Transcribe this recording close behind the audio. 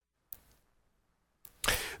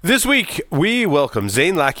This week, we welcome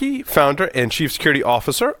Zane Lackey, founder and chief security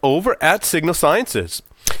officer over at Signal Sciences.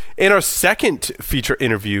 In our second feature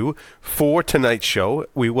interview for tonight's show,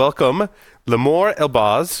 we welcome Limor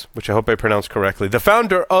Elbaz, which I hope I pronounced correctly, the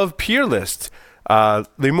founder of Peerlist.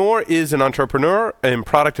 Limor is an entrepreneur and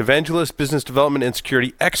product evangelist, business development, and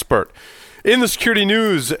security expert. In the security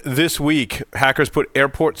news this week, hackers put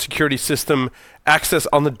airport security system access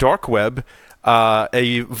on the dark web,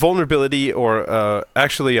 a vulnerability or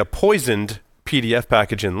actually a poisoned PDF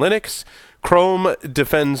package in Linux. Chrome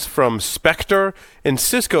defends from Spectre, and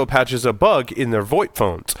Cisco patches a bug in their VoIP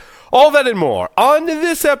phones. All that and more on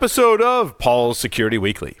this episode of Paul's Security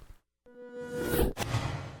Weekly.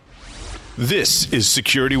 This is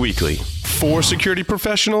Security Weekly, for security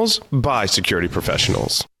professionals, by security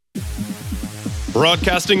professionals.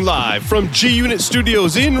 Broadcasting live from G-Unit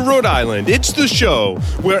Studios in Rhode Island, it's the show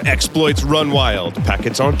where exploits run wild,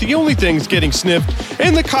 packets aren't the only things getting sniffed,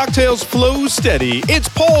 and the cocktails flow steady. It's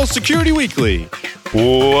Paul's Security Weekly.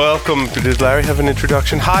 Welcome. Did Larry have an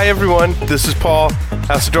introduction? Hi, everyone. This is Paul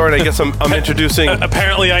Asador, and I guess I'm introducing...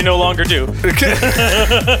 Apparently, I no longer do.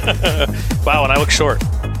 Wow, and I look short.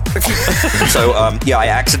 So, I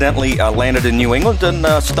accidentally landed in New England and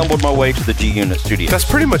stumbled my way to the G-Unit studio. That's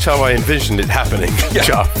pretty much how I envisioned it happening,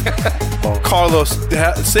 Chuck. Carlos,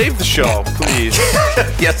 save the show, please.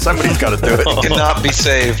 Yes, somebody's got to do it. It cannot be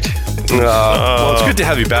saved. Well, it's good to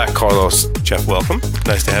have you back, Carlos. Jeff, welcome.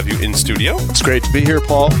 Nice to have you in studio. It's great to be here,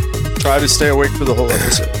 Paul. Try to stay awake for the whole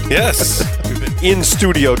episode. Yes. We've been in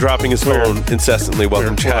studio dropping his phone incessantly.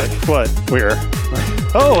 Welcome, Chad. What? Where?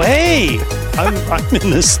 Oh, hey! I'm in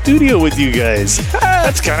the studio with you guys.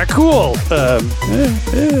 That's kind of cool.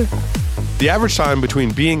 The average time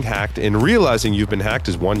between being hacked and realizing you've been hacked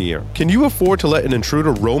is 1 year. Can you afford to let an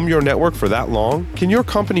intruder roam your network for that long? Can your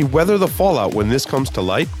company weather the fallout when this comes to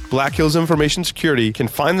light? Black Hills Information Security can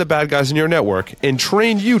find the bad guys in your network and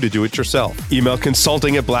train you to do it yourself. Email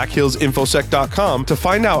consulting@blackhillsinfosec.com to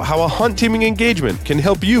find out how a hunt teaming engagement can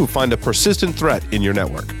help you find a persistent threat in your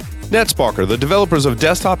network. NetSparker, the developers of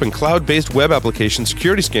desktop and cloud-based web application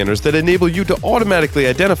security scanners that enable you to automatically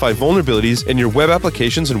identify vulnerabilities in your web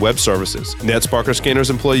applications and web services. NetSparker scanners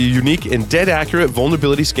employ a unique and dead-accurate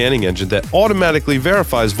vulnerability scanning engine that automatically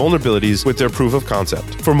verifies vulnerabilities with their proof of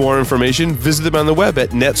concept. For more information, visit them on the web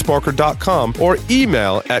at netsparker.com or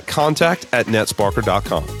email at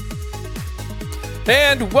contact@netsparker.com.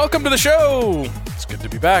 And welcome to the show. It's good to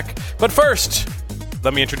be back. But first,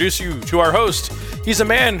 let me introduce you to our host. He's a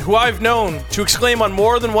man who I've known to exclaim on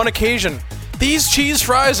more than one occasion, "These cheese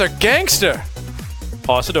fries are gangster."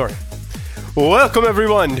 Paul Asador. Welcome,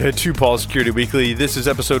 everyone, to Paul's Security Weekly. This is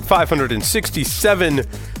episode 567.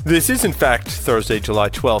 This is, in fact, Thursday, July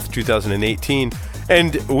 12th, 2018.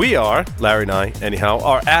 And we are, Larry and I, anyhow,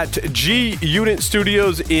 are at G-Unit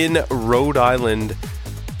Studios in Rhode Island,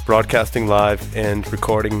 broadcasting live and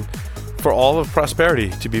recording for all of prosperity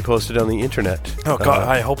to be posted on the internet. Oh, God,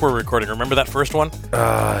 I hope we're recording. Remember that first one?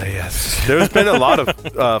 Yes. There's been a lot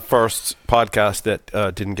of first podcasts that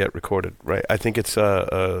didn't get recorded, right? I think it's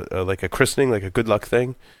like a christening, like a good luck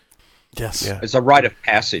thing. Yes. Yeah. It's a rite of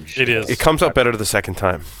passage. It is. It comes out better the second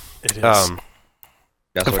time. It is. That's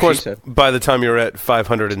of what course, she said. by the time you're at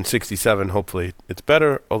 567, hopefully it's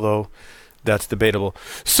better, although that's debatable.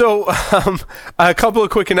 So, a couple of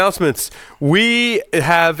quick announcements. We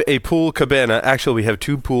have a pool cabana. Actually, we have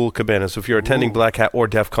two pool cabanas. So if you're attending Black Hat or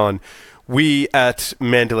DEF CON, we at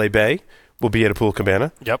Mandalay Bay will be at a pool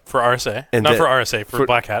cabana. Yep, for RSA. And Not for RSA, for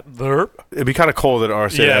Black Hat. It'd be kind of cold at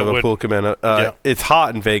RSA to have a pool cabana. It's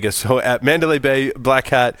hot in Vegas. So at Mandalay Bay, Black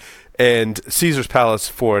Hat, and Caesar's Palace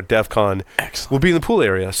for DEF CON will be in the pool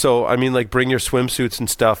area. So, I mean, like, bring your swimsuits and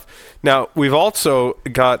stuff. Now, we've also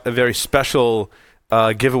got a very special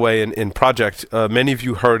giveaway in project. Many of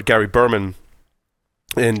you heard Gary Berman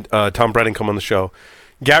and Tom Brennan come on the show.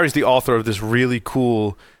 Gary's the author of this really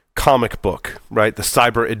cool comic book, right? The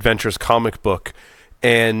Cyber Adventures comic book.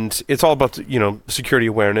 And it's all about, security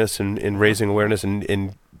awareness and raising awareness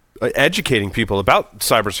and educating people about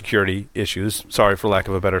cybersecurity issues. Sorry for lack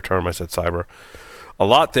of a better term, I said cyber a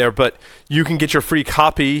lot there, but you can get your free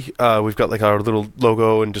copy. We've got like our little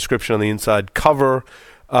logo and description on the inside cover.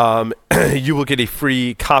 You will get a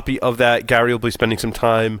free copy of that. Gary will be spending some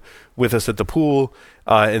time with us at the pool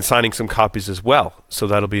and signing some copies as well. So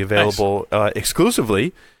that'll be available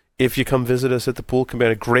exclusively if you come visit us at the pool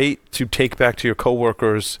cabana. Great to take back to your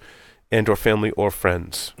coworkers and or family or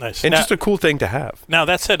friends. Nice. And Now- just a cool thing to have. Now,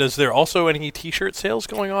 that said, is there also any T-shirt sales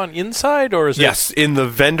going on inside, or is it... Yes, in the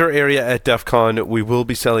vendor area at DEF CON, we will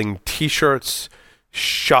be selling T-shirts,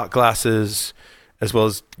 shot glasses, as well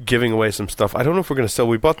as giving away some stuff. I don't know if we're going to sell...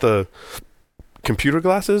 We bought the computer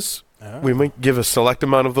glasses. We might give a select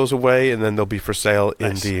amount of those away, and then they'll be for sale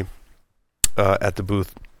in the at the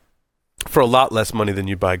booth for a lot less money than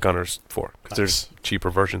you'd buy gunners for, because there's cheaper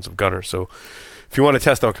versions of gunners. So if you want to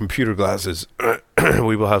test out computer glasses,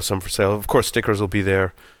 we will have some for sale. Of course, stickers will be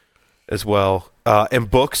there as well, and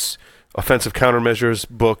books. Offensive Countermeasures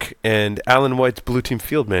book and Alan White's Blue Team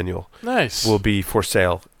Field Manual will be for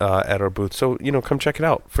sale at our booth. So, come check it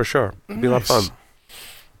out for sure. It'll be a lot of fun.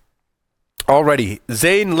 Alrighty,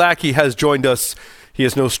 Zane Lackey has joined us. He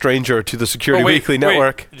is no stranger to the Security Weekly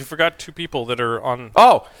Network. You forgot 2 people that are on.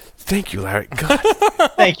 Oh, thank you, Larry. God.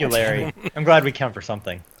 Thank you, Larry. I'm glad we count for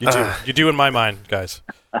something. You do. You do in my mind, guys.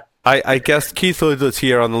 I guess Keith Hoodlet's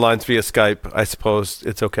here on the lines via Skype. I suppose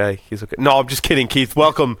it's okay. He's okay. No, I'm just kidding, Keith.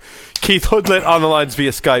 Welcome, Keith Hoodlet on the lines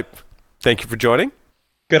via Skype. Thank you for joining.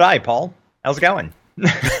 Good eye, Paul. How's it going?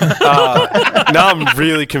 Now I'm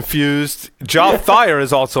really confused. Joff Thayer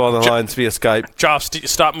is also on the lines via Skype. Joff,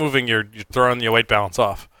 stop moving. You're throwing your weight balance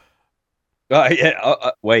off.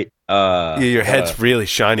 Wait. Your head's really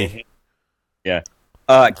shiny. Yeah.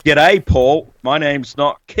 G'day, Paul. My name's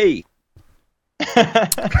not Keith.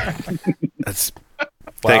 Thanks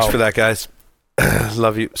for that, guys.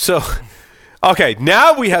 Love you. So, okay,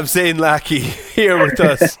 now we have Zane Lackey here with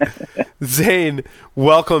us. Zane,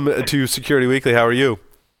 welcome to Security Weekly. How are you?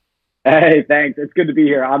 Hey, thanks. It's good to be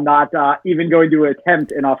here. I'm not even going to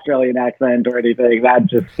attempt an Australian accent or anything. That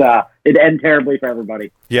just it'd end terribly for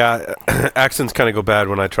everybody. Yeah, accents kind of go bad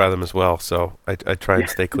when I try them as well, so I try and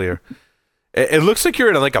stay clear. It looks like you're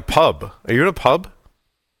in like a pub. Are you in a pub?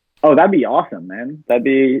 Oh, that'd be awesome, man.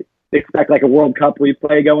 Expect like a World Cup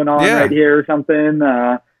replay going on right here or something.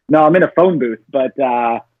 No, I'm in a phone booth, but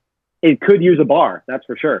it could use a bar. That's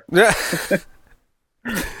for sure.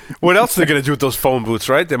 What else are they going to do with those phone booths,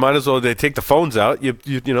 right? They might as well take the phones out. You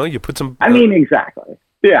put some. I mean, exactly.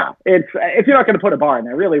 Yeah, if you're not going to put a bar in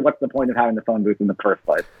there, really, what's the point of having the phone booth in the first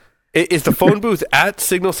place? Is the phone booth at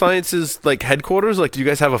Signal Sciences like headquarters? Like, do you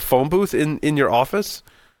guys have a phone booth in your office?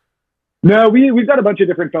 No, we've got a bunch of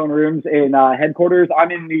different phone rooms in headquarters.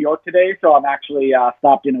 I'm in New York today, so I'm actually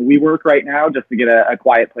stopped in a WeWork right now just to get a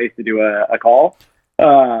quiet place to do a call.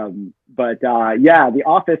 But the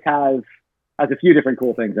office has a few different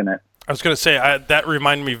cool things in it. I was going to say, that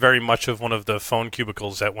reminded me very much of one of the phone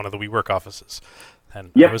cubicles at one of the WeWork offices.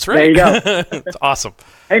 And I was right. There you go. It's awesome.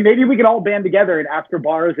 Hey, maybe we can all band together and ask for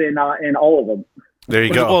bars in all of them. There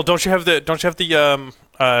you go. Well, don't you have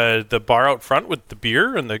the bar out front with the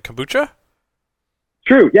beer and the kombucha?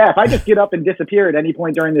 True. Yeah. If I just get up and disappear at any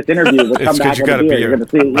point during this interview, we'll come back with a beer. You're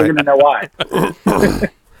going to know why.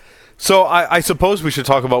 So I suppose we should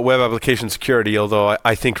talk about web application security, although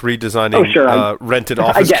I think redesigning rented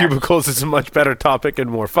office cubicles is a much better topic and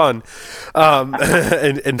more fun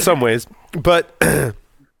in some ways. But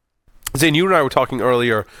Zane, you and I were talking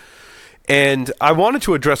earlier, and I wanted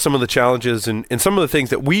to address some of the challenges and some of the things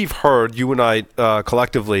that we've heard, you and I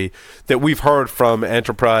collectively, that we've heard from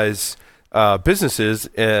enterprise businesses,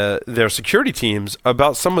 their security teams,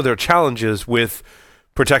 about some of their challenges with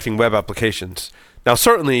protecting web applications. Now,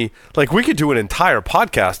 certainly, like, we could do an entire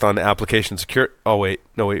podcast on application security. Oh, wait.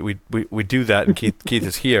 No, wait. We do that, and Keith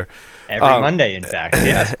is here. Every Monday, in fact.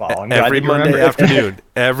 Yes, Paul. Every Monday afternoon.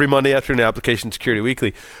 Every Monday afternoon, Application Security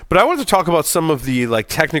Weekly. But I wanted to talk about some of the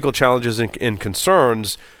technical challenges and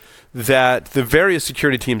concerns that the various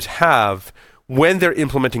security teams have when they're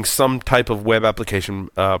implementing some type of web application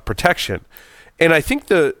protection. And I think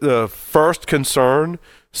the first concern,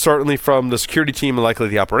 certainly from the security team and likely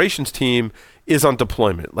the operations team, is on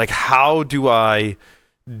deployment. Like, how do I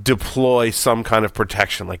deploy some kind of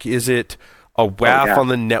protection? Like, is it a WAF on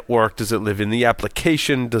the network? Does it live in the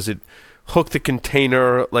application? Does it hook the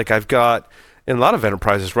container? Like, I've got, in a lot of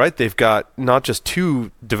enterprises, right, they've got not just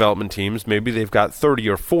 2 development teams, maybe they've got 30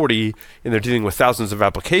 or 40, and they're dealing with thousands of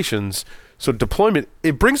applications. So deployment,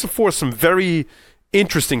 it brings forth some very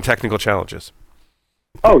interesting technical challenges.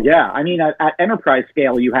 Oh, yeah. I mean, at enterprise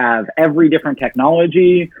scale, you have every different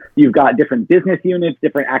technology. You've got different business units,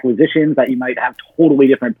 different acquisitions that you might have totally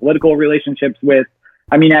different political relationships with.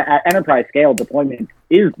 I mean, at enterprise scale, deployment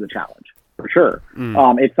is the challenge, for sure.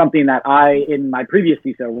 It's something that in my previous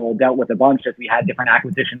CISO role, dealt with a bunch as we had different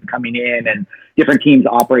acquisitions coming in and different teams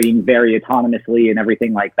operating very autonomously and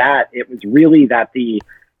everything like that. It was really that the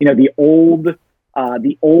old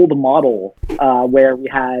model where we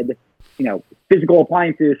had, physical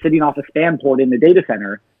appliances sitting off a spam port in the data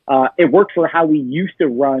center. It worked for how we used to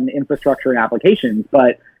run infrastructure and applications,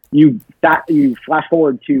 but you flash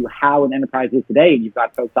forward to how an enterprise is today, and you've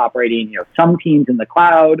got folks operating, some teams in the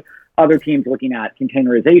cloud, other teams looking at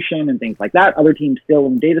containerization and things like that, other teams still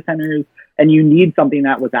in data centers, and you need something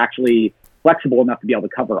that was actually flexible enough to be able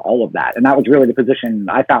to cover all of that. And that was really the position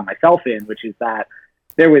I found myself in, which is that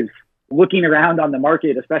there was looking around on the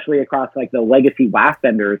market, especially across like the legacy WAF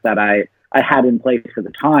vendors that I had in place at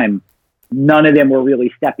the time. None of them were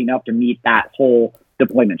really stepping up to meet that whole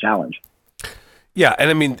deployment challenge. Yeah, and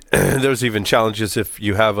I mean, there's even challenges if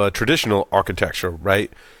you have a traditional architecture,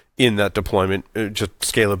 right, in that deployment, just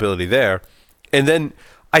scalability there. And then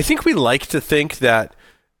I think we like to think that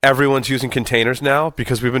everyone's using containers now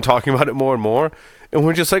because we've been talking about it more and more. And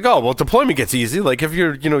we're just like, oh, well, deployment gets easy. Like if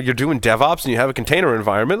you're doing DevOps and you have a container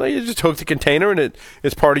environment, like you just hook the container and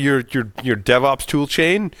it's part of your DevOps tool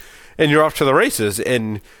chain and you're off to the races.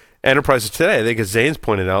 And enterprises today, I think as Zane's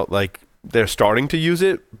pointed out, like, they're starting to use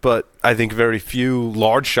it, but I think very few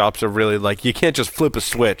large shops are really like, you can't just flip a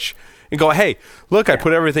switch and go, hey, look, I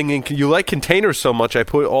put everything in. You like containers so much, I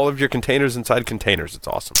put all of your containers inside containers. It's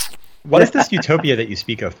awesome. What is this utopia that you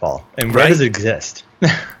speak of, Paul? And where does it exist?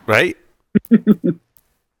 Right?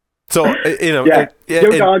 So, Yo,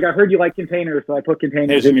 dog, I heard you like containers, so I put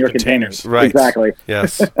containers in your containers. Right. Exactly.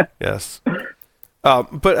 Yes, yes.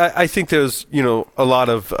 But I think there's, a lot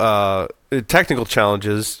of technical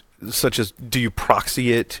challenges, such as do you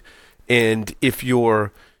proxy it, and if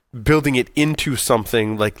you're building it into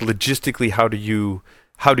something, like logistically, how do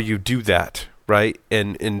you do that, right?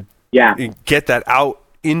 And get that out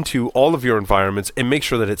into all of your environments and make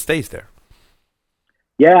sure that it stays there.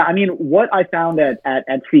 Yeah, I mean, what I found at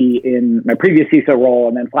Etsy in my previous CISO role,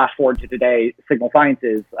 and then flash forward to today, Signal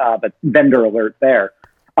Sciences, but vendor alert there,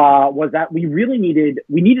 was that we really needed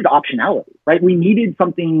optionality, right? We needed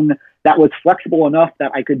something that was flexible enough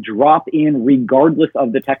that I could drop in regardless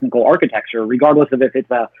of the technical architecture, regardless of if it's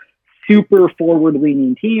a super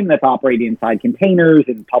forward-leaning team that's operating inside containers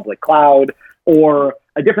in public cloud, or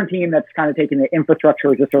a different team that's kind of taking the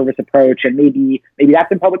infrastructure as a service approach, and maybe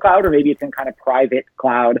that's in public cloud, or maybe it's in kind of private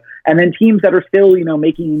cloud. And then teams that are still,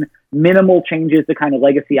 making minimal changes to kind of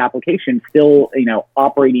legacy applications, still,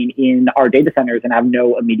 operating in our data centers and have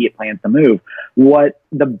no immediate plans to move. What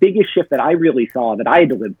the biggest shift that I really saw that I had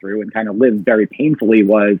to live through and kind of lived very painfully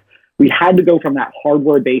was we had to go from that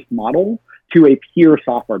hardware-based model to a pure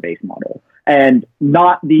software-based model. And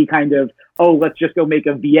not the kind of, oh, let's just go make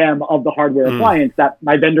a VM of the hardware appliance that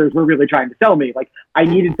my vendors were really trying to sell me. Like, I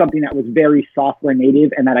needed something that was very software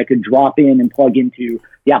native and that I could drop in and plug into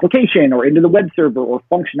the application or into the web server or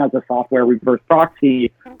function as a software reverse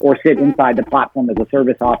proxy or sit inside the platform as a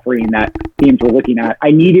service offering that teams were looking at. I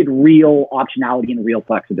needed real optionality and real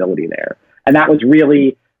flexibility there. And that was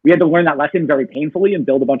really, we had to learn that lesson very painfully and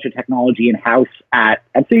build a bunch of technology in-house at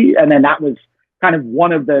Etsy. And then that was kind of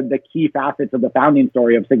one of the key facets of the founding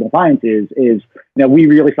story of Signal Sciences is, we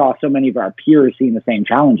really saw so many of our peers seeing the same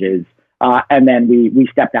challenges. And then we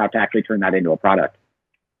stepped out to actually turn that into a product.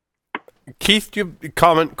 Keith, do you have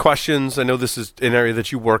comment, questions? I know this is an area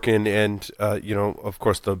that you work in and, of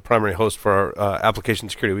course, the primary host for our Application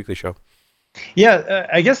Security Weekly show. Yeah,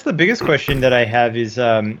 I guess the biggest question that I have is,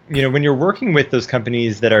 when you're working with those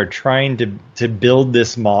companies that are trying to build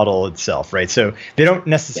this model itself, right? So they don't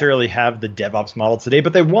necessarily have the DevOps model today,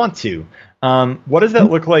 but they want to. What does that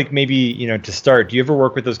look like maybe, to start? Do you ever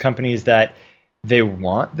work with those companies that they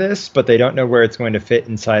want this, but they don't know where it's going to fit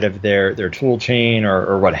inside of their tool chain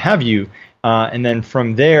or what have you? And then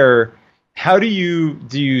from there, how do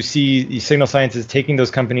you see Signal Sciences taking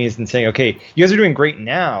those companies and saying, okay, you guys are doing great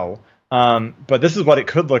now, but this is what it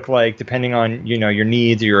could look like depending on your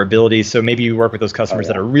needs or your abilities. So maybe you work with those customers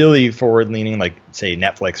that are really forward-leaning, like say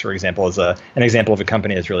Netflix, for example, is an example of a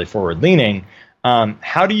company that's really forward-leaning.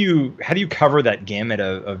 How do you cover that gamut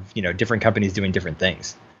of different companies doing different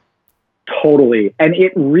things? Totally, and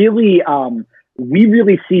it really we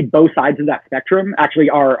really see both sides of that spectrum. Actually,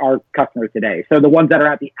 our customers today. So the ones that are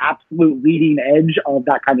at the absolute leading edge of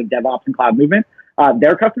that kind of DevOps and cloud movement,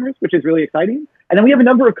 their customers, which is really exciting. And then we have a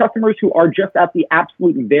number of customers who are just at the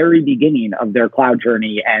absolute very beginning of their cloud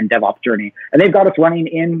journey and DevOps journey. And they've got us running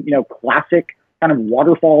in, classic kind of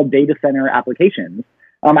waterfall data center applications.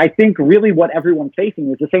 I think really what everyone's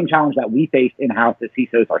facing is the same challenge that we faced in-house as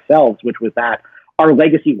CISOs ourselves, which was that our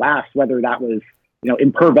legacy WAFs, whether that was,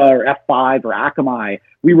 Imperva or F5 or Akamai,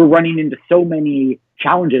 we were running into so many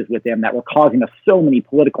challenges with them that were causing us so many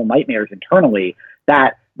political nightmares internally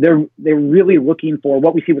that they're really looking for,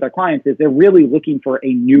 what we see with our clients is they're really looking for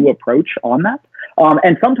a new approach on that.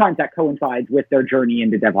 And sometimes that coincides with their journey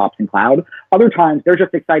into DevOps and cloud. Other times they're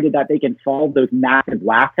just excited that they can solve those massive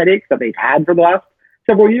WAF headaches that they've had for the last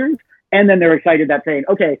several years. And then they're excited that saying,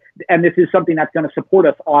 okay, and this is something that's going to support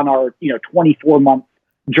us on our, 24-month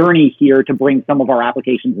journey here to bring some of our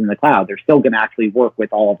applications in the cloud. They're still going to actually work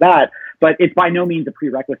with all of that, but it's by no means a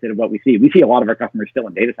prerequisite of what we see. We see a lot of our customers still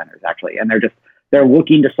in data centers, actually, and they're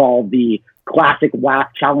looking to solve the classic WAF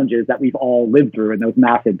challenges that we've all lived through and those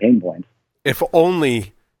massive pain points. If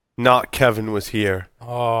only not Kevin was here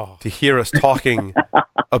to hear us talking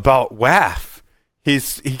about WAF. He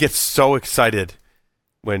gets so excited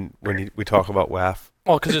when we talk about WAF.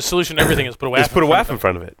 Well, because his solution to everything is put a WAF. Just put a WAF in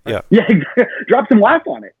front of it. Yeah. Yeah. Drop some WAF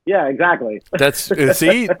on it. Yeah, exactly. That's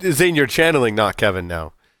see, Zane, you're channeling not Kevin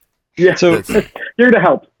now. Yeah. So here to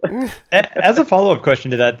help. As a follow-up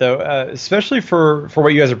question to that, though, especially for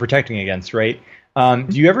what you guys are protecting against, right? Do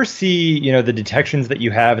you ever see, the detections that you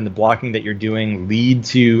have and the blocking that you're doing lead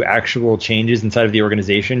to actual changes inside of the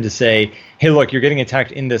organization to say, hey, look, you're getting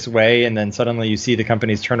attacked in this way, and then suddenly you see the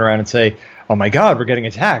companies turn around and say, oh my God, we're getting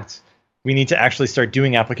attacked. We need to actually start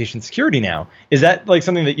doing application security now. Is that like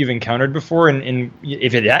something that you've encountered before? And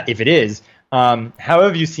if it is, how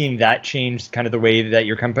have you seen that change kind of the way that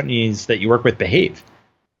your companies that you work with behave?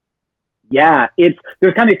 Yeah,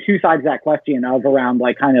 there's kind of two sides to that question of around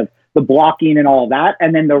like kind of the blocking and all of that,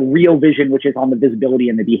 and then the real vision, which is on the visibility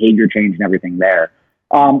and the behavior change and everything there.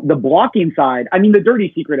 The blocking side, I mean, the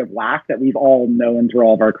dirty secret of WAF that we've all known through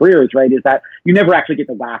all of our careers, right, is that you never actually get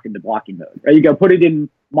the WAF into blocking mode, right? You go put it in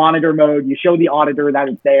monitor mode, you show the auditor that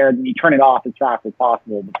it's there, and you turn it off as fast as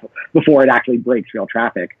possible before it actually breaks real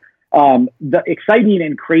traffic. The exciting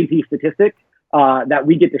and crazy statistic that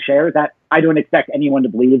we get to share is that I don't expect anyone to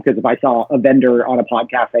believe, because if I saw a vendor on a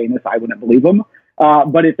podcast saying this, I wouldn't believe them.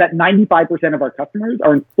 But it's that 95% of our customers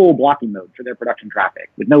are in full blocking mode for their production traffic,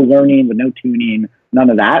 with no learning, with no tuning, none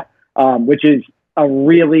of that, which is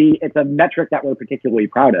it's a metric that we're particularly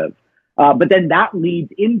proud of. But then that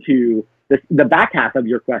leads into the back half of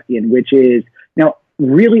your question, which is,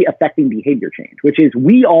 really affecting behavior change, which is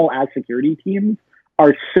we all as security teams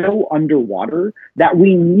are so underwater that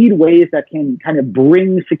we need ways that can kind of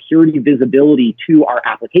bring security visibility to our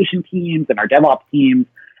application teams and our DevOps teams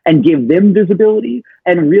and give them visibility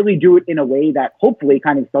and really do it in a way that hopefully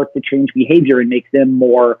kind of starts to change behavior and makes them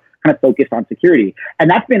more kind of focused on security. And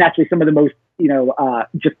that's been actually some of the most,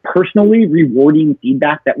 just personally rewarding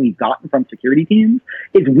feedback that we've gotten from security teams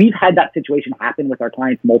is we've had that situation happen with our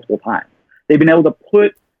clients multiple times. They've been able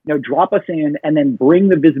to drop us in and then bring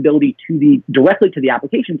the visibility directly to the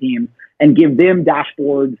application teams and give them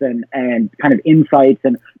dashboards and kind of insights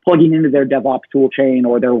and plugging into their DevOps tool chain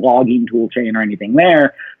or their logging tool chain or anything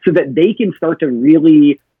there so that they can start to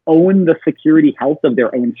really own the security health of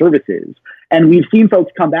their own services. And we've seen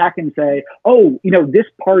folks come back and say, this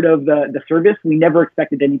part of the service, we never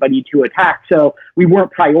expected anybody to attack. So we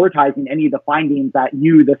weren't prioritizing any of the findings that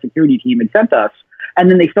you, the security team, had sent us. And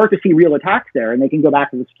then they start to see real attacks there, and they can go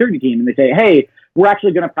back to the security team and they say, hey, we're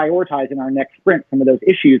actually going to prioritize in our next sprint some of those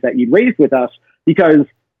issues that you'd raised with us because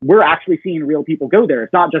we're actually seeing real people go there.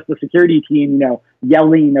 It's not just the security team,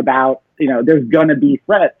 yelling about, there's going to be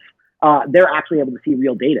threats. They're actually able to see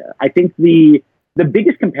real data. I think the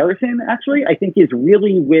biggest comparison, actually, I think is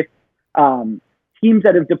really with teams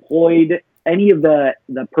that have deployed any of the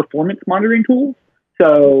performance monitoring tools.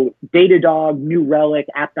 So Datadog, New Relic,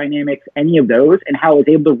 AppDynamics, any of those, and how it's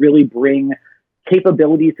able to really bring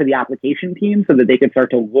capabilities to the application team so that they can start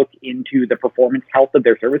to look into the performance health of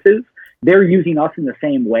their services. They're using us in the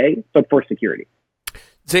same way, but for security.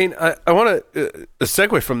 Zane, I want to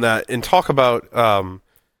segue from that and talk about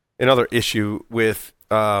another issue with,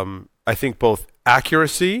 I think, both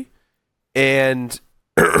accuracy and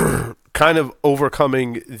kind of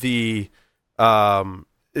overcoming the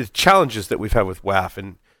challenges that we've had with WAF.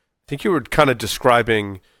 And I think you were kind of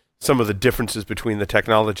describing some of the differences between the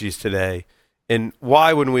technologies today and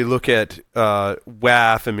why, when we look at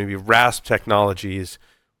WAF and maybe RASP technologies,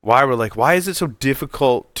 why is it so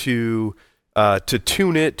difficult to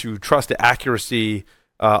tune it, to trust the accuracy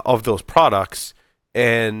of those products?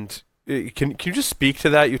 And can you just speak to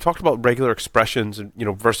that? You talked about regular expressions and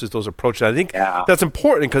versus those approaches. I think that's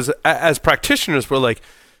important because as practitioners, we're like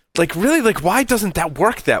really, why doesn't that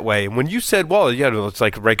work that way? And when you said, it's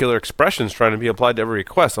like regular expressions trying to be applied to every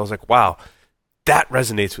request, I was like, wow, that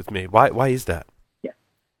resonates with me. Why is that?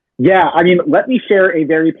 Yeah. I mean, let me share a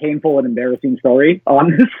very painful and embarrassing story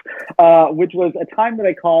on this, which was a time that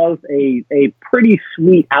I caused a pretty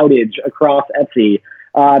sweet outage across Etsy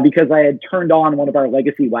because I had turned on one of our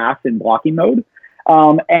legacy WAFs in blocking mode.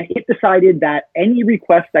 And it decided that any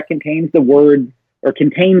request that contained the words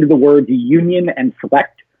union and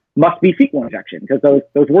select must be SQL injection because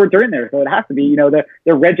those words are in there. So it has to be,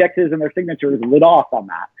 their regexes and their signatures lit off on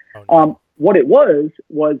that. What it was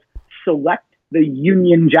select the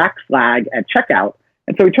Union Jack flag at checkout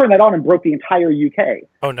And so he turned that on and broke the entire UK.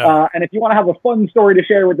 Oh, no. And if you want to have a fun story to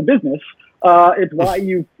share with the business, it's why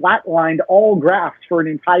you flatlined all graphs for an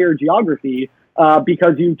entire geography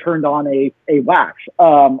because you turned on a WAF.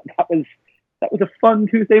 That was a fun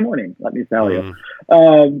Tuesday morning, let me tell you.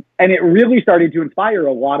 And it really started to inspire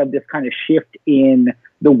a lot of this kind of shift in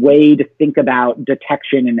the way to think about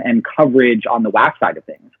detection and coverage on the WAF side of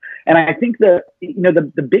things. And I think the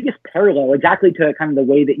biggest parallel exactly to kind of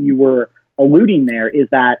the way that you were alluding there is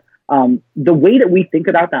that the way that we think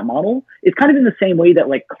about that model is kind of in the same way that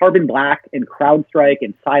like Carbon Black and CrowdStrike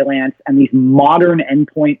and Cylance and these modern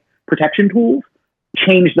endpoint protection tools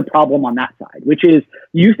changed the problem on that side, which is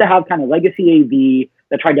you used to have kind of legacy AV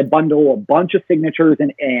that tried to bundle a bunch of signatures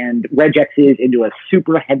and regexes into a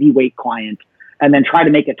super heavyweight client and then try to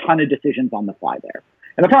make a ton of decisions on the fly there.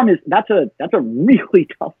 And the problem is that's a really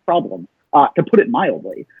tough problem, to put it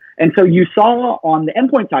mildly. And so you saw on the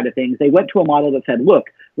endpoint side of things, they went to a model that said, look,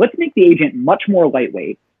 let's make the agent much more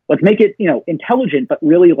lightweight. Let's make it, intelligent, but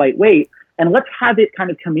really lightweight. And let's have it kind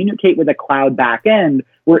of communicate with a cloud backend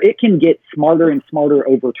where it can get smarter and smarter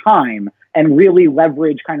over time and really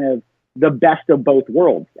leverage kind of the best of both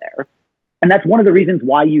worlds there. And that's one of the reasons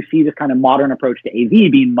why you see this kind of modern approach to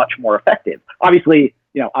AV being much more effective. Obviously,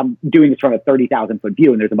 I'm doing this from a 30,000 foot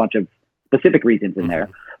view and there's a bunch of specific reasons in there.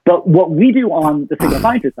 But what we do on the Signal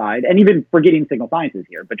Sciences side, and even forgetting Signal Sciences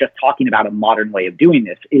here, but just talking about a modern way of doing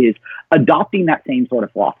this, is adopting that same sort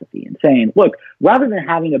of philosophy and saying, look, rather than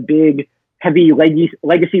having a big, heavy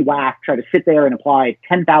legacy WAF try to sit there and apply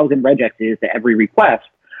 10,000 regexes to every request,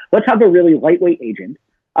 let's have a really lightweight agent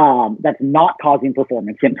that's not causing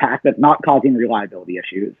performance impact, that's not causing reliability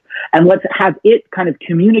issues. And let's have it kind of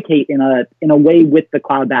communicate in a way with the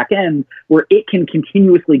cloud backend where it can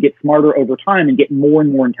continuously get smarter over time and get more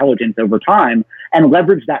and more intelligence over time and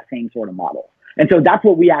leverage that same sort of model. And so that's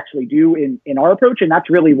what we actually do in our approach. And that's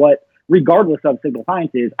really what, regardless of Signal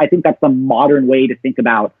Sciences, I think that's the modern way to think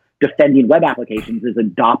about defending web applications, is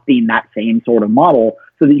adopting that same sort of model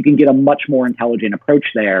so that you can get a much more intelligent approach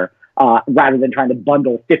there. Rather than trying to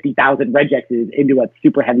bundle 50,000 regexes into a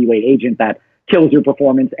super heavyweight agent that kills your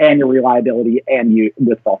performance and your reliability and you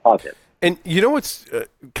with false positives. And what's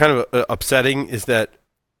kind of upsetting is that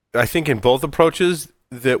I think in both approaches,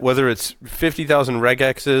 that whether it's 50,000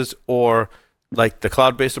 regexes or like the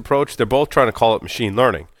cloud-based approach, they're both trying to call it machine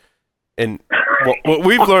learning. And what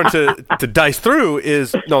we've learned to dice through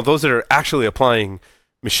is, no, those that are actually applying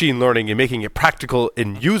machine learning and making it practical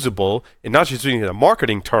and usable, and not just using it as a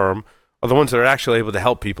marketing term, are the ones that are actually able to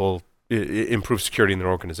help people improve security in their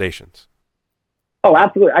organizations. Oh,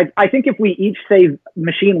 absolutely. I think if we each say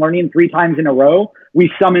machine learning 3 times in a row,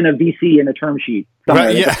 we summon a VC in a term sheet.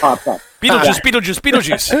 Right, yeah. That pops up.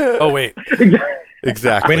 Beetlejuice. Oh, wait.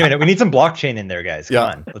 Exactly. Wait a minute. We need some blockchain in there, guys. Come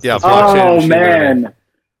on. Let's oh, man.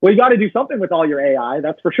 Well, you got to do something with all your AI.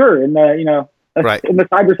 That's for sure. In the, right. In the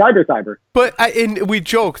cyber. But and we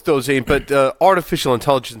joke though, Zane, but artificial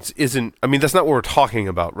intelligence isn't, that's not what we're talking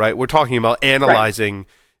about, right? We're talking about analyzing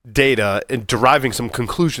data and deriving some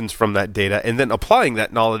conclusions from that data and then applying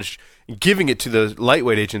that knowledge, giving it to the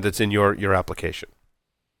lightweight agent that's in your application.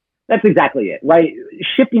 That's exactly it, right?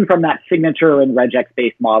 Shifting from that signature and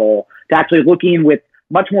regex-based model to actually looking with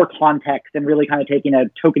much more context and really kind of taking a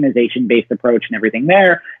tokenization-based approach and everything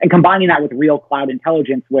there, and combining that with real cloud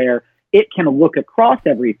intelligence where it can look across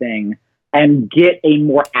everything and get a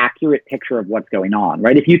more accurate picture of what's going on,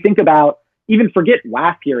 right? If you think about, even forget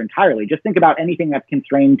WAF here entirely, just think about anything that's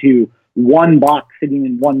constrained to one box sitting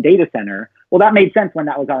in one data center. Well, that made sense when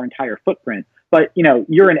that was our entire footprint. But,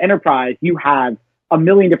 you're an enterprise, you have a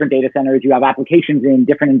million different data centers, you have applications in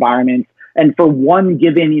different environments. And for one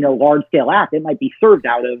given, large scale app, it might be served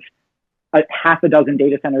out of half a dozen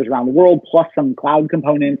data centers around the world, plus some cloud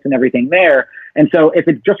components and everything there. And so if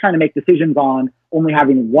it's just trying to make decisions on only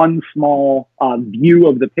having one small view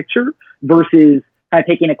of the picture versus kind of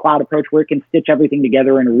taking a cloud approach where it can stitch everything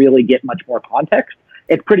together and really get much more context,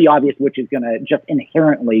 it's pretty obvious which is going to just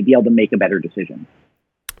inherently be able to make a better decision.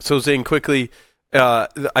 So Zane, quickly,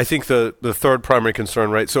 I think the third primary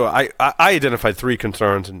concern, right? So I identified 3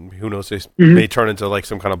 concerns, and who knows, they may turn into like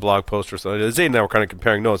some kind of blog post or something. Zane and I were kind of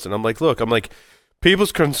comparing notes, and I'm like,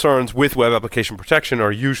 people's concerns with web application protection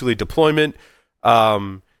are usually deployment,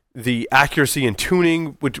 the accuracy and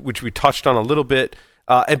tuning, which we touched on a little bit,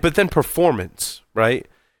 but then performance, right?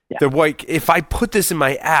 Yeah. They're like, if I put this in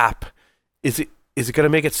my app, is it going to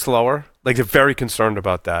make it slower? Like, they're very concerned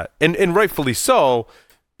about that, and rightfully so,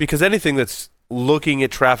 because anything that's looking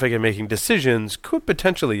at traffic and making decisions could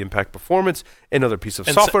potentially impact performance. Another piece of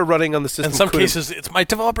software running on the system. In some cases, it's my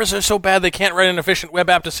developers are so bad they can't write an efficient web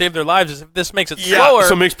app to save their lives. If this makes it slower,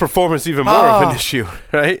 so it makes performance even more of an issue,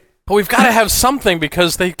 right? But we've got to have something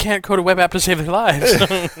because they can't code a web app to save their lives.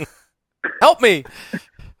 Help me.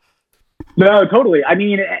 No, totally. I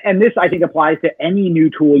mean, and this, I think, applies to any new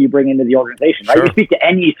tool you bring into the organization, right? Sure. You speak to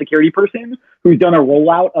any security person who's done a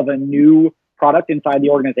rollout of a new product inside the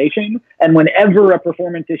organization, and whenever a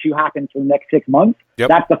performance issue happens for the next 6 months,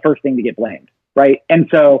 that's the first thing to get blamed, right? And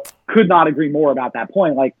so could not agree more about that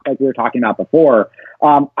point, like we were talking about before.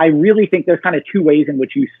 I really think there's kind of two ways in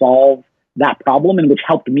which you solve that problem, and which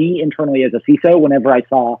helped me internally as a CISO whenever I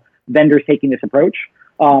saw vendors taking this approach.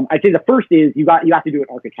 I'd say the first is you have to do it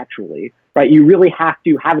architecturally, right? You really have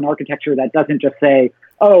to have an architecture that doesn't just say,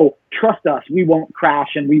 oh, trust us, we won't crash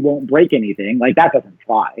and we won't break anything. Like, that doesn't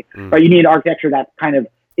fly, right? You need an architecture that kind of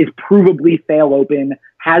is provably fail open,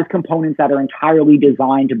 has components that are entirely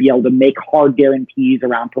designed to be able to make hard guarantees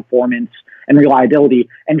around performance and reliability,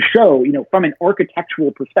 and show, from an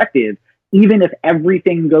architectural perspective, even if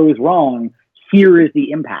everything goes wrong, here is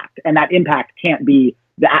the impact. And that impact can't be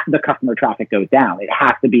that the customer traffic goes down. It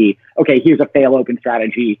has to be, okay, here's a fail open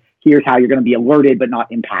strategy. Here's how you're going to be alerted but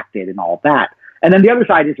not impacted, and all of that. And then the other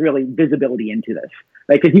side is really visibility into this,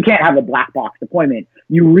 right? Because you can't have a black box deployment.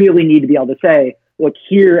 You really need to be able to say, look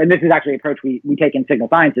here, and this is actually an approach we take in Signal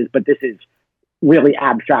Sciences, but this is really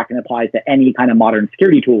abstract and applies to any kind of modern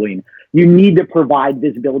security tooling. You need to provide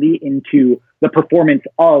visibility into the performance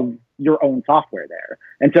of your own software there.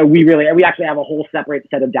 And so we actually have a whole separate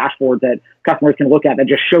set of dashboards that customers can look at that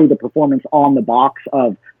just show the performance on the box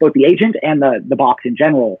of both the agent and the box in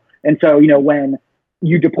general. And so, when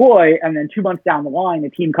you deploy and then 2 months down the line, the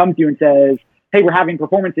team comes to you and says, hey, we're having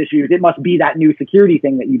performance issues, it must be that new security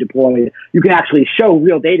thing that you deployed. You can actually show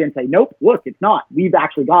real data and say, nope, look, it's not. We've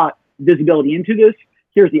actually got visibility into this.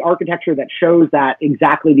 Here's the architecture that shows that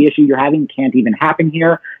exactly the issue you're having can't even happen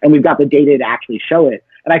here. And we've got the data to actually show it.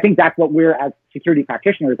 And I think that's what we're, as security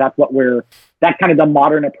practitioners, that's kind of the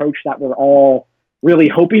modern approach that we're all really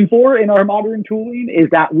hoping for in our modern tooling, is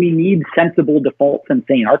that we need sensible defaults and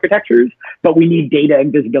sane architectures, but we need data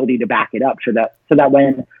and visibility to back it up so that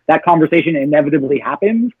when that conversation inevitably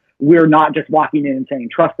happens, we're not just walking in and saying,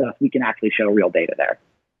 trust us, we can actually show real data there.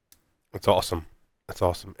 That's awesome. That's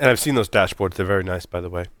awesome. And I've seen those dashboards. They're very nice, by the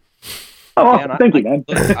way. Oh, man, thank you, man.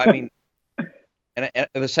 I mean, and at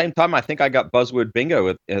the same time, I think I got buzzword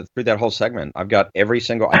bingo through that whole segment. I've got every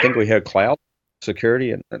single, I think we had cloud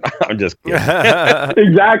security, and I'm just kidding.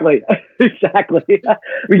 Exactly.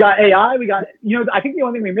 We got AI, I think the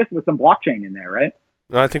only thing we missed was some blockchain in there, right?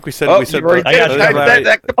 No, I think we said we did. Right. Right?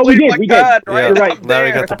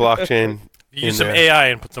 Larry got the blockchain. You use some AI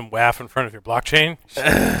and put some WAF in front of your blockchain.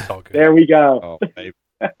 It's all good. There we go. Oh,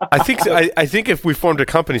 I think if we formed a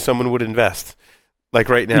company, someone would invest, like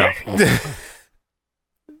right now.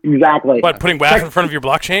 Exactly. What, putting WAF in front of your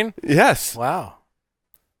blockchain? Yes. Wow.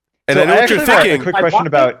 And I know what you're thinking. A quick question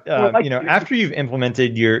about, after you've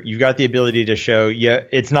implemented you've got the ability to show,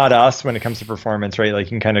 it's not us when it comes to performance, right? Like, you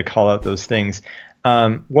can kind of call out those things.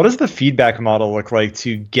 What does the feedback model look like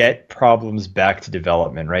to get problems back to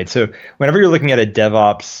development, right? So whenever you're looking at a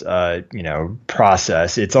DevOps,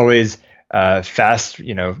 process, it's always fast,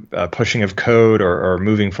 pushing of code or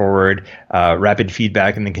moving forward, rapid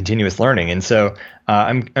feedback, and then continuous learning. And so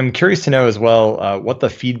I'm curious to know as well what the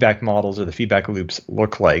feedback models or the feedback loops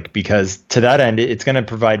look like, because to that end, it's going to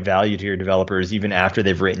provide value to your developers even after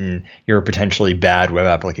they've written your potentially bad web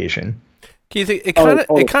application. Keith, it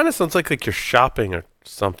kind of sounds like you're shopping or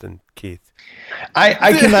something, Keith.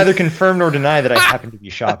 I can neither confirm nor deny that I happen to be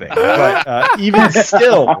shopping, but even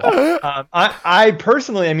still, I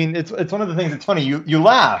personally, I mean, it's one of the things that's funny. You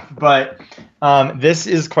laugh, but this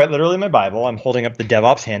is quite literally my Bible. I'm holding up the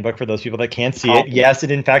DevOps handbook for those people that can't see it. Yes,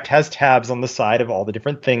 it in fact has tabs on the side of all the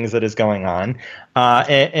different things that is going on,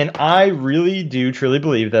 and I really do truly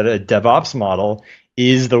believe that a DevOps model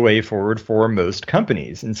is the way forward for most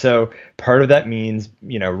companies. And so part of that means,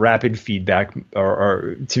 rapid feedback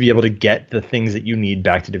or to be able to get the things that you need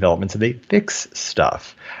back to development so they fix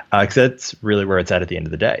stuff. Because that's really where it's at the end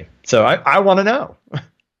of the day. So I want to know.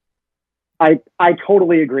 I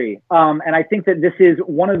totally agree. And I think that this is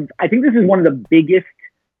one of the biggest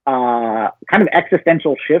kind of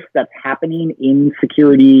existential shifts that's happening in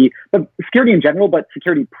security, but security in general, but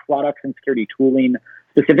security products and security tooling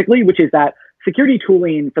specifically, which is that security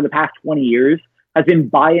tooling for the past 20 years has been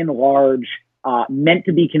by and large meant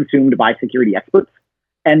to be consumed by security experts.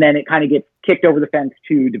 And then it kind of gets kicked over the fence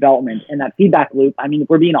to development. And that feedback loop, I mean, if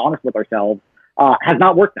we're being honest with ourselves, has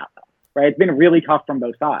not worked out well, right? It's been really tough from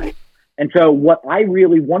both sides. And so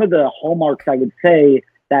one of the hallmarks I would say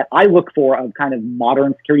that I look for of kind of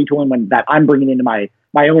modern security tooling that I'm bringing into my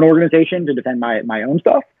own organization to defend my own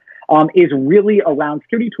stuff, is really around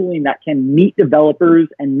security tooling that can meet developers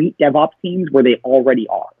and meet DevOps teams where they already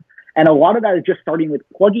are. And a lot of that is just starting with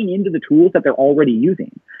plugging into the tools that they're already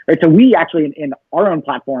using. Right? So we actually, in our own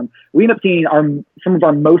platform, we end up seeing some of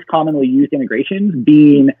our most commonly used integrations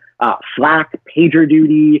being Slack,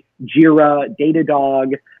 PagerDuty, Jira,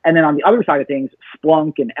 Datadog, and then on the other side of things,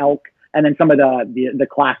 Splunk and Elk, and then some of the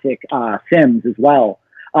classic SIEMs as well.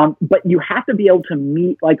 But you have to be able to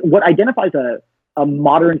meet, like, what identifies a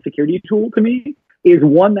modern security tool to me is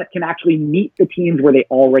one that can actually meet the teams where they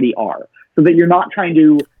already are, so that you're not trying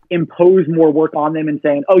to impose more work on them and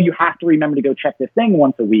saying, oh, you have to remember to go check this thing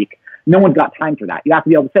once a week. No one's got time for that. You have to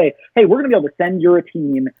be able to say, hey, we're going to be able to send your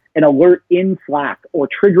team an alert in Slack or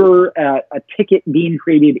trigger a ticket being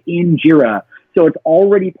created in Jira. So it's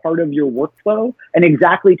already part of your workflow. And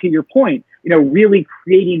exactly to your point, really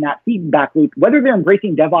creating that feedback loop, whether they're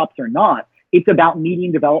embracing DevOps or not, it's about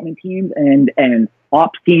meeting development teams and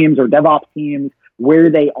ops teams or DevOps teams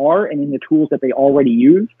where they are and in the tools that they already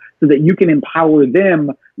use, so that you can empower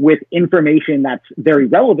them with information that's very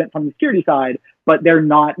relevant from the security side, but you're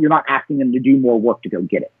not asking them to do more work to go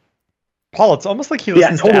get it. Paul, it's almost like he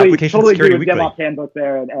listens to Application Security Weekly. DevOps handbook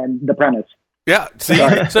there and the premise. Yeah, see,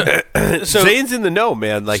 so Zane's in the know,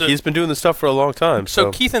 man. Like, he's been doing this stuff for a long time.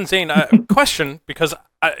 So Keith and Zane, question, because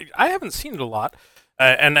I haven't seen it a lot,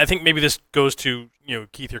 and I think maybe this goes to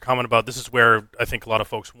Keith, your comment about this is where I think a lot of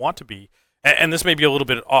folks want to be, and this may be a little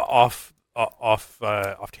bit off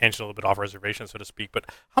tangent, a little bit off reservation, so to speak. But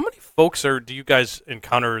how many folks do you guys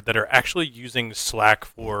encounter that are actually using Slack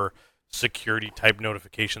for security type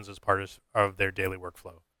notifications as part of their daily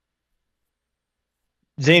workflow?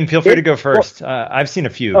 Zane, feel free to go first. I've seen a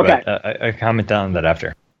few, okay. But I comment on that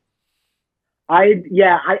after. I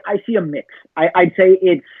see a mix. I'd say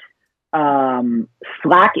it's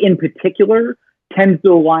Slack in particular tends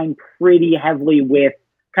to align pretty heavily with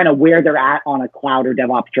kind of where they're at on a cloud or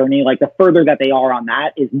DevOps journey. Like, the further that they are on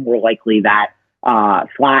that is more likely that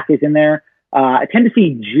Slack is in there. I tend to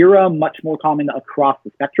see Jira much more common across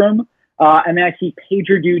the spectrum. And then I see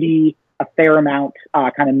PagerDuty a fair amount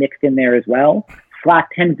kind of mixed in there as well.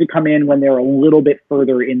 Slack tends to come in when they're a little bit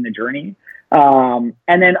further in the journey. And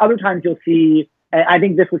then other times you'll see, I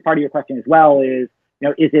think this was part of your question as well, is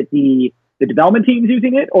it the development teams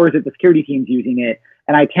using it, or is it the security teams using it?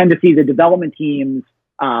 And I tend to see the development teams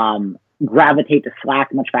gravitate to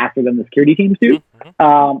Slack much faster than the security teams do.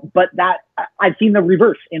 But that I've seen the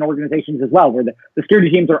reverse in organizations as well, where the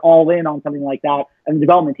security teams are all in on something like that, and the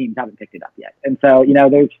development teams haven't picked it up yet. And so,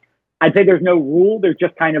 I'd say there's no rule. There's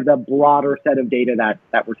just kind of the broader set of data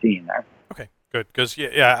that we're seeing there. Okay, good. Because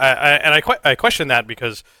I question that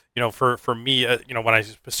because for me, when I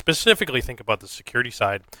specifically think about the security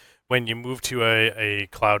side, when you move to a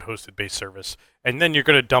cloud-hosted based service, and then you're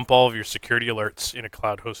going to dump all of your security alerts in a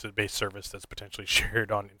cloud-hosted based service that's potentially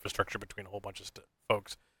shared on infrastructure between a whole bunch of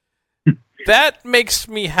folks, that makes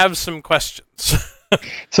me have some questions.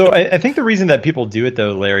 So I think the reason that people do it,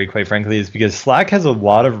 though, Larry, quite frankly, is because Slack has a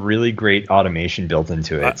lot of really great automation built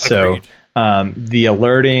into it. So the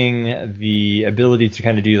alerting, the ability to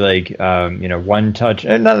kind of do one touch,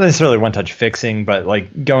 not necessarily one touch fixing, but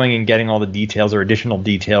like going and getting all the details or additional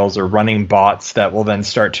details, or running bots that will then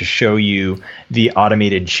start to show you the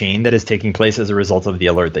automated chain that is taking place as a result of the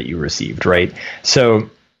alert that you received, right? So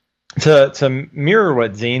to mirror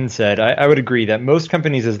what Zane said, I would agree that most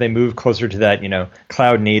companies, as they move closer to that,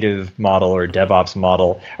 cloud native model or DevOps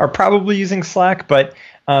model, are probably using Slack. But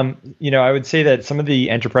I would say that some of the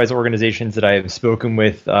enterprise organizations that I have spoken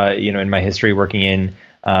with, in my history working in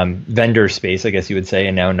vendor space, I guess you would say,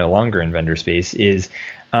 and now no longer in vendor space, is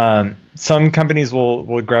some companies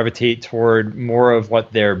will gravitate toward more of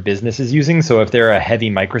what their business is using. So if they're a heavy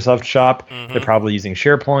Microsoft shop, they're probably using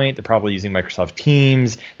SharePoint, they're probably using Microsoft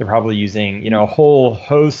Teams, they're probably using a whole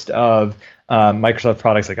host of Microsoft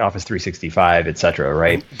products like Office 365, et cetera,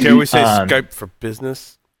 right? Dare we say Skype for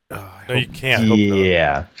business? No, you can't.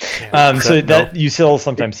 Yeah. So that you still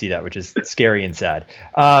sometimes see that, which is scary and sad.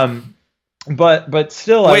 But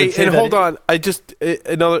still, wait, and hold on.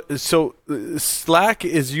 So Slack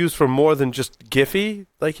is used for more than just Giphy,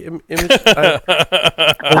 like image. Believe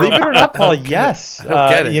it or not, Paul. Yes.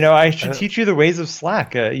 I should teach you the ways of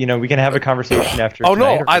Slack. We can have a conversation after. Oh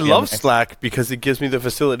no, I love Slack because it gives me the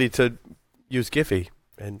facility to use Giphy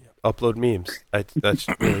and upload memes. That's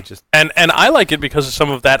really just and I like it because of some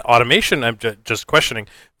of that automation. I'm just questioning.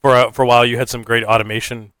 For a while, you had some great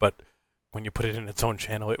automation, but when you put it in its own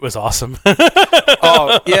channel, it was awesome.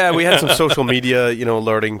 Oh yeah, we had some social media,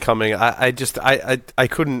 alerting coming. I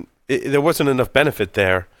couldn't. There wasn't enough benefit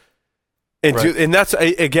there, and Right. and that's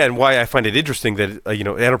again why I find it interesting that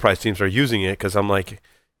enterprise teams are using it, because I'm like,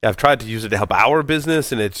 I've tried to use it to help our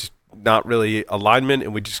business, and it's not really alignment,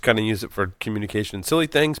 and we just kind of use it for communication and silly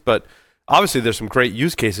things. But obviously, there's some great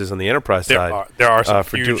use cases on the enterprise side. There are some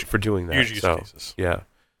for doing that. huge use cases. Yeah.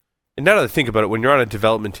 And now that I think about it, when you're on a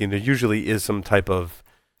development team, there usually is some type of,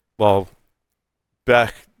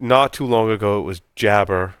 back not too long ago, it was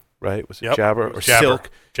Jabber, right? Was it Yep. Jabber It was or Jabber. Silk?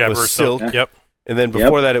 Jabber It was or Silk. Silk. Yep. And then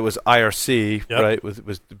before that, it was IRC, Yep. right? Was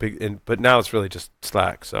the big, but now it's really just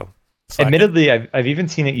Slack. So Slack. Admittedly, I've even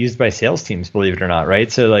seen it used by sales teams, believe it or not, right?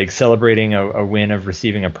 So like celebrating a win of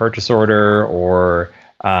receiving a purchase order, or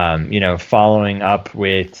following up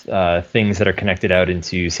with things that are connected out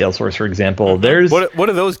into Salesforce, for example. There's what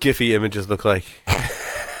do those Giphy images look like?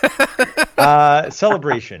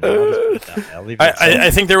 celebration. I'll just put it that way. I'll leave it at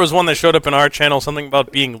I think there was one that showed up in our channel, something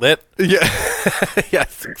about being lit. Yeah.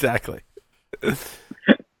 Yes, exactly.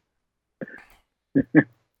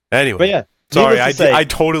 Anyway. But yeah, Sorry, needless to say- I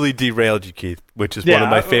totally derailed you, Keith, which is one Yeah, of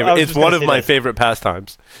my I favorite. was It's just gonna one of say my that. favorite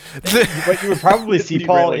pastimes. What you would probably see,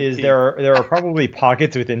 Paul, is there are probably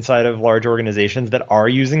pockets inside of large organizations that are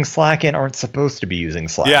using Slack and aren't supposed to be using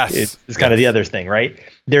Slack. Yes. It's kind of the other thing, right?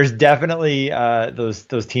 There's definitely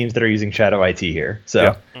those teams that are using Shadow IT here.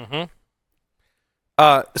 So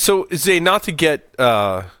Yeah. So Zay, not to get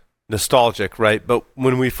nostalgic, right? But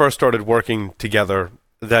when we first started working together,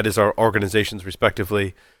 that is our organizations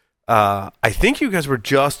respectively, I think you guys were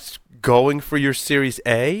just going for your Series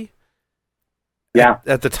A. Yeah.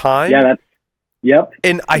 At the time. Yeah, yep.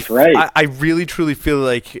 And That's right. I really truly feel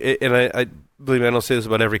like, and I believe me, I don't say this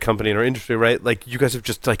about every company in our industry, right? Like you guys have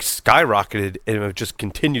just like skyrocketed and have just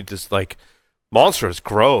continued this like monstrous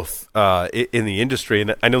growth in the industry.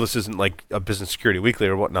 And I know this isn't like a Business Security Weekly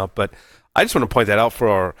or whatnot, but I just want to point that out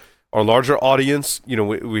for our larger audience.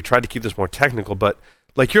 We tried to keep this more technical, but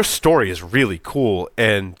like your story is really cool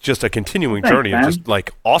and just a continuing Thanks, journey of man. just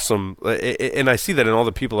like awesome. And I see that in all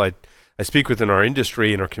the people I speak with in our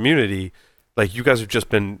industry and our community. Like you guys have just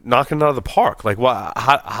been knocking it out of the park. Like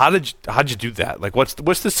how'd you do that? Like what's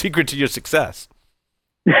the secret to your success?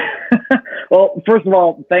 Well, first of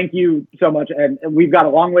all, thank you so much, and we've got a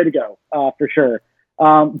long way to go for sure.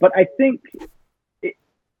 But I think,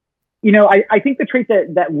 I think the trait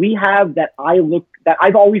that we have that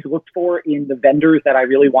I've always looked for in the vendors that I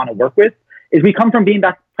really want to work with is we come from being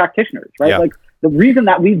practitioners, right? Yeah. Like the reason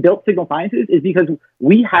that we built Signal Sciences is because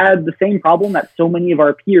we had the same problem that so many of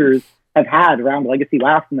our peers have had around legacy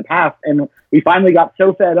WAF in the past, and we finally got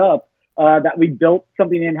so fed up that we built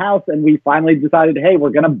something in-house, and we finally decided, hey, we're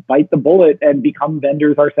going to bite the bullet and become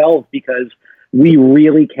vendors ourselves because we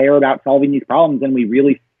really care about solving these problems, and we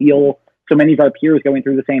really feel so many of our peers going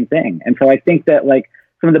through the same thing. And so I think that like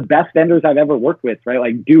some of the best vendors I've ever worked with, right,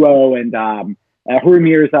 like Duo and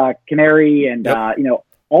Hurumir's Canary, and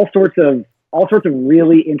all sorts of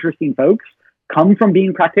really interesting folks come from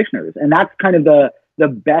being practitioners, and that's kind of the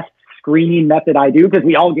best screening method I do, because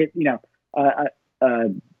we all get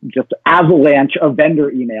just avalanche of vendor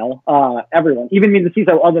email. Everyone, even me, the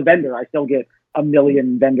CISO of a vendor, I still get 1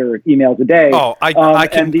 million vendor emails a day. Oh, I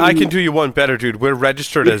can do you one better, dude. We're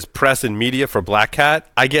registered as press and media for Black Hat.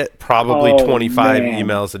 I get probably 25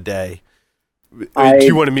 emails a day. Do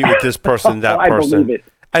you want to meet with this person, that I person? believe it.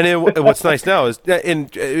 And then what's nice now is,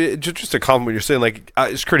 and just to comment what you're saying, like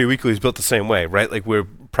Security Weekly is built the same way, right? Like we're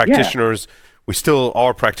practitioners. Yeah. We still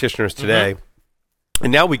are practitioners today. Mm-hmm.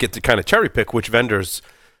 And now we get to kind of cherry pick which vendors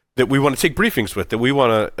that we want to take briefings with, that we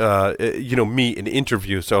want to meet and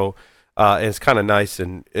interview. So and it's kind of nice.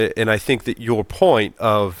 And I think that your point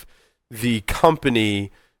of the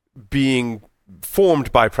company being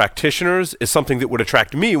formed by practitioners is something that would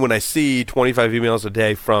attract me when I see 25 emails a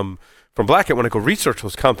day from Black Hat. When I go research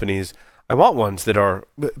those companies, I want ones that are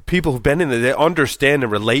people who've been in there, they understand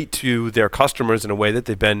and relate to their customers in a way that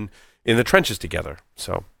they've been in the trenches together.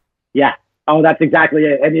 So yeah. Oh, that's exactly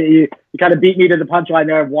it. And you kind of beat me to the punchline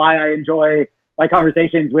there of why I enjoy my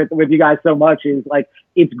conversations with you guys so much. Is like,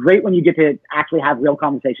 it's great when you get to actually have real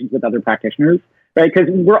conversations with other practitioners, right? Because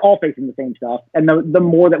we're all facing the same stuff. And the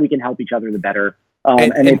more that we can help each other, the better.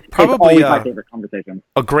 And it's probably always my favorite conversation.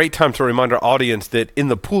 A great time to remind our audience that in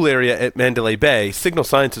the pool area at Mandalay Bay, Signal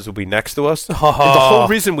Sciences will be next to us. And the whole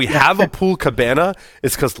reason we have a pool cabana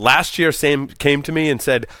is because last year Sam came to me and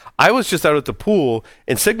said, I was just out at the pool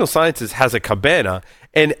and Signal Sciences has a cabana.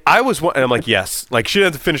 And I'm like, yes. Like, she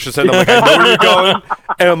didn't have to finish the sentence. I'm like, I know where you're going.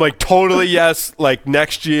 And I'm like, totally yes. Like,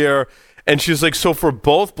 next year. And she was like, so for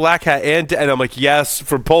both Black Hat and I'm like, yes,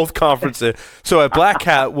 for both conferences. So at Black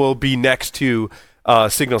Hat, we'll be next to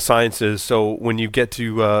Signal Sciences. So when you get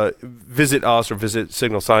to visit us or visit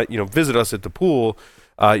Signal Science, visit us at the pool,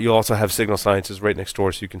 you'll also have Signal Sciences right next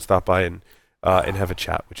door, so you can stop by and have a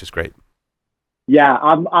chat, which is great. Yeah,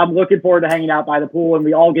 I'm looking forward to hanging out by the pool, and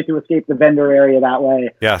we all get to escape the vendor area that way.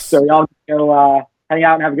 Yes. So we all go hang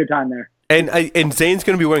out and have a good time there. And Zane's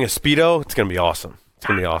going to be wearing a Speedo. It's going to be awesome. It's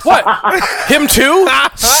going to be awesome. What? Him too?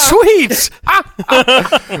 Sweet. Now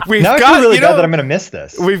I feel really bad that I'm going to miss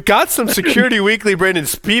this. We've got some Security Weekly branded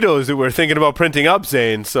Speedos that we're thinking about printing up,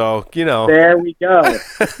 Zane. So, There we go.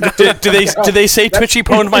 Did they say Twitchy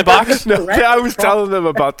pwned my box? No, I was telling them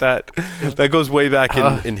about that. That goes way back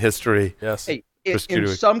in history. Yes. Hey, in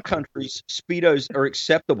some countries, Speedos are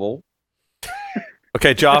acceptable.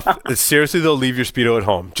 Okay, Joff, seriously, they'll leave your Speedo at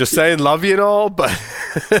home. Just saying, love you and all, but...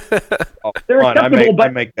 They're acceptable, but I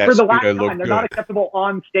make that for the last Speedo look time, they're good. not acceptable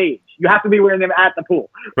on stage. You have to be wearing them at the pool.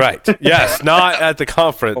 Right. Yes, not at the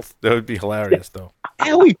conference. That would be hilarious, though.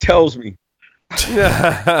 Ellie tells me.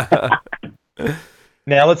 Now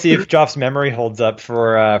let's see if Joff's memory holds up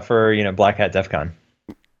for Black Hat DEF CON.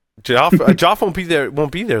 Joff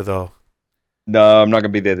won't be there, though. No, I'm not gonna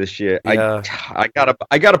be there this year. Yeah. I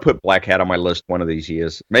gotta put Black Hat on my list one of these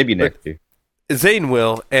years. Maybe next year. Zane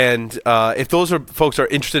will, and if those folks are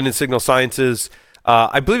interested in Signal Sciences,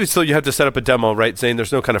 I believe it's still you have to set up a demo, right, Zane?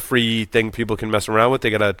 There's no kind of free thing people can mess around with.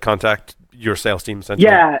 They got to contact your sales team, essentially.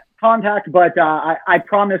 Yeah, contact, but I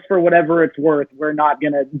promise for whatever it's worth, we're not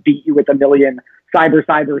going to beat you with a million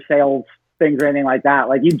cyber sales things or anything like that.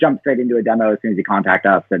 Like, you jump straight into a demo as soon as you contact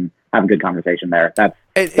us and have a good conversation there. That's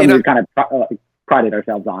something we've kind of prided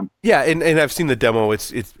ourselves on. Yeah, and I've seen the demo.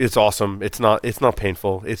 It's awesome. It's not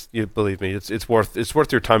painful. Believe me, it's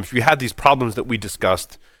worth your time. If you had these problems that we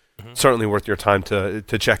discussed, certainly worth your time to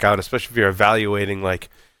check out, especially if you're evaluating, like,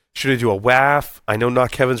 should I do a WAF? I know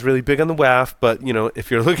not Kevin's really big on the WAF, but if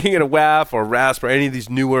you're looking at a WAF or RASP or any of these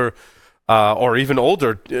newer or even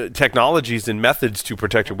older technologies and methods to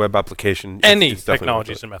protect your web application, Any it's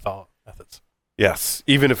technologies and methods. Yes,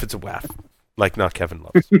 even if it's a WAF, like not Kevin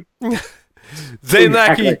loves. Zane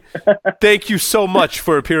Lackey, thank you so much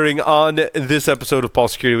for appearing on this episode of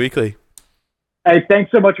Pulse Security Weekly. Hey,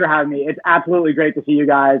 thanks so much for having me. It's absolutely great to see you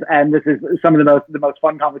guys, and this is some of the most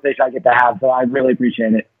fun conversation I get to have, so I really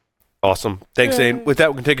appreciate it. Awesome. Thanks, Zane. With that,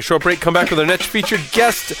 we can take a short break, come back with our next featured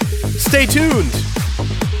guest. Stay tuned.